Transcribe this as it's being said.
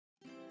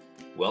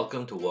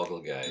Welcome to Woggle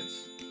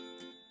Guides.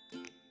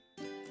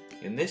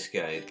 In this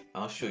guide,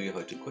 I'll show you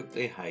how to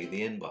quickly hide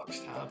the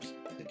inbox tabs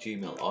that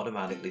Gmail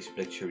automatically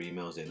splits your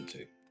emails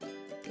into.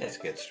 Let's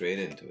get straight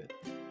into it.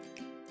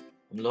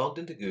 I'm logged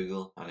into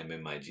Google and I'm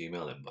in my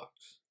Gmail inbox.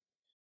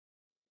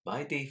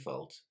 By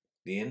default,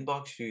 the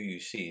inbox view you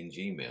see in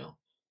Gmail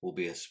will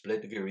be a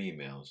split of your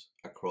emails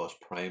across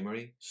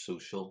primary,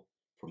 social,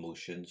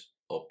 promotions,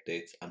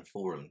 updates and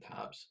forum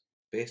tabs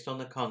based on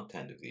the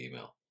content of the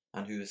email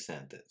and who has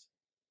sent it.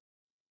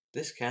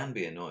 This can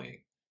be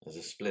annoying as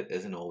a split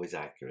isn't always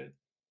accurate,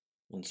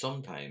 and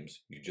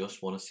sometimes you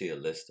just want to see a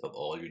list of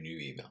all your new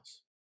emails.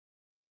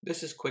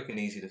 This is quick and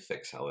easy to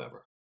fix,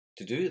 however.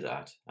 To do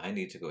that, I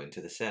need to go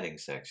into the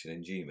settings section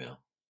in Gmail.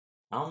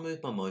 I'll move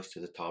my mouse to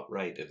the top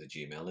right of the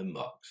Gmail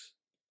inbox.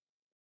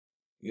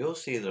 You'll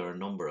see there are a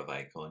number of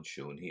icons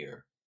shown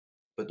here,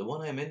 but the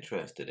one I'm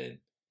interested in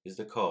is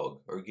the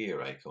cog or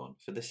gear icon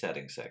for the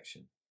settings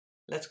section.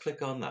 Let's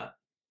click on that.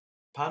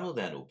 A panel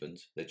then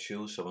opens that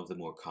shows some of the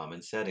more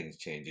common settings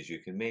changes you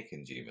can make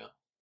in Gmail.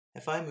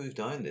 If I move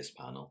down this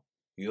panel,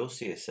 you'll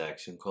see a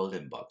section called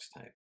Inbox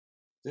Type.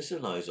 This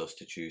allows us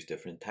to choose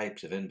different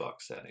types of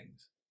inbox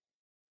settings.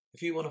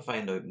 If you want to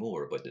find out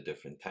more about the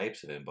different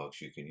types of inbox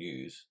you can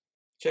use,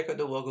 check out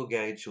the Woggle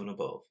Guide shown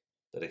above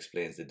that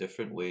explains the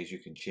different ways you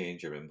can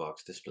change your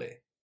inbox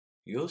display.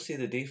 You'll see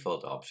the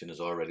default option is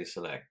already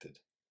selected,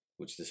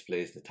 which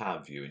displays the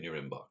tab view in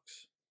your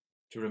inbox.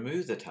 To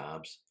remove the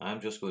tabs,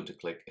 I'm just going to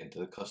click into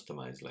the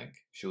Customize link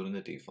shown in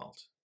the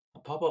default. A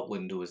pop-up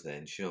window is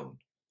then shown,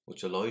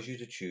 which allows you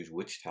to choose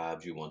which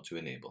tabs you want to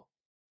enable.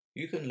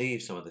 You can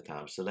leave some of the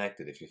tabs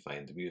selected if you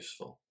find them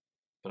useful,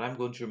 but I'm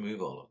going to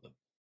remove all of them.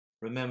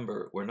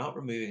 Remember, we're not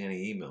removing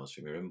any emails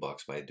from your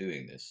inbox by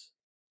doing this.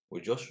 We're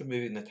just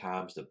removing the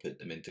tabs that put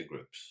them into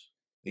groups.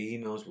 The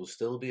emails will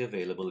still be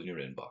available in your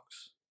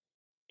inbox.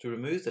 To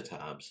remove the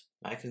tabs,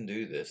 I can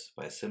do this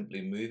by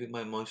simply moving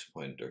my mouse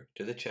pointer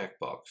to the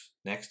checkbox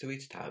next to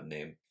each tab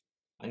name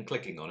and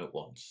clicking on it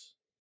once.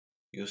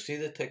 You'll see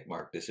the tick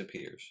mark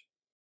disappears.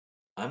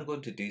 I'm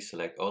going to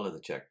deselect all of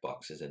the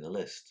checkboxes in the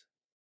list.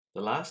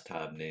 The last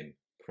tab name,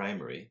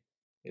 Primary,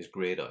 is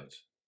grayed out.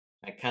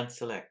 I can't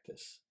select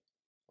this.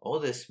 All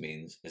this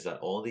means is that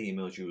all the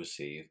emails you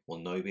receive will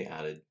now be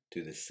added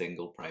to this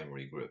single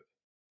primary group.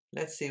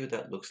 Let's see what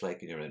that looks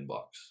like in your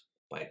inbox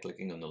by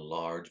clicking on the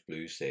large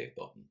blue Save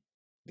button.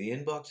 The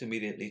inbox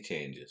immediately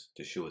changes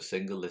to show a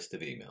single list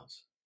of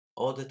emails.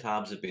 All the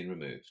tabs have been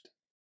removed.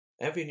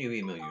 Every new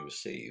email you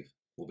receive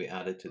will be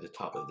added to the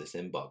top of this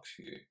inbox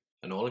view,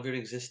 and all of your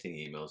existing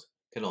emails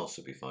can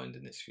also be found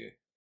in this view.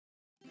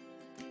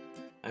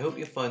 I hope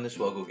you found this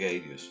Woggle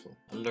Guide useful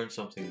and learned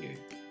something new.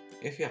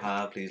 If you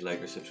have, please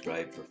like or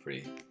subscribe for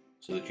free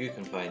so that you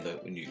can find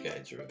out when new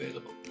guides are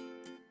available.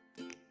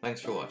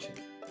 Thanks for watching.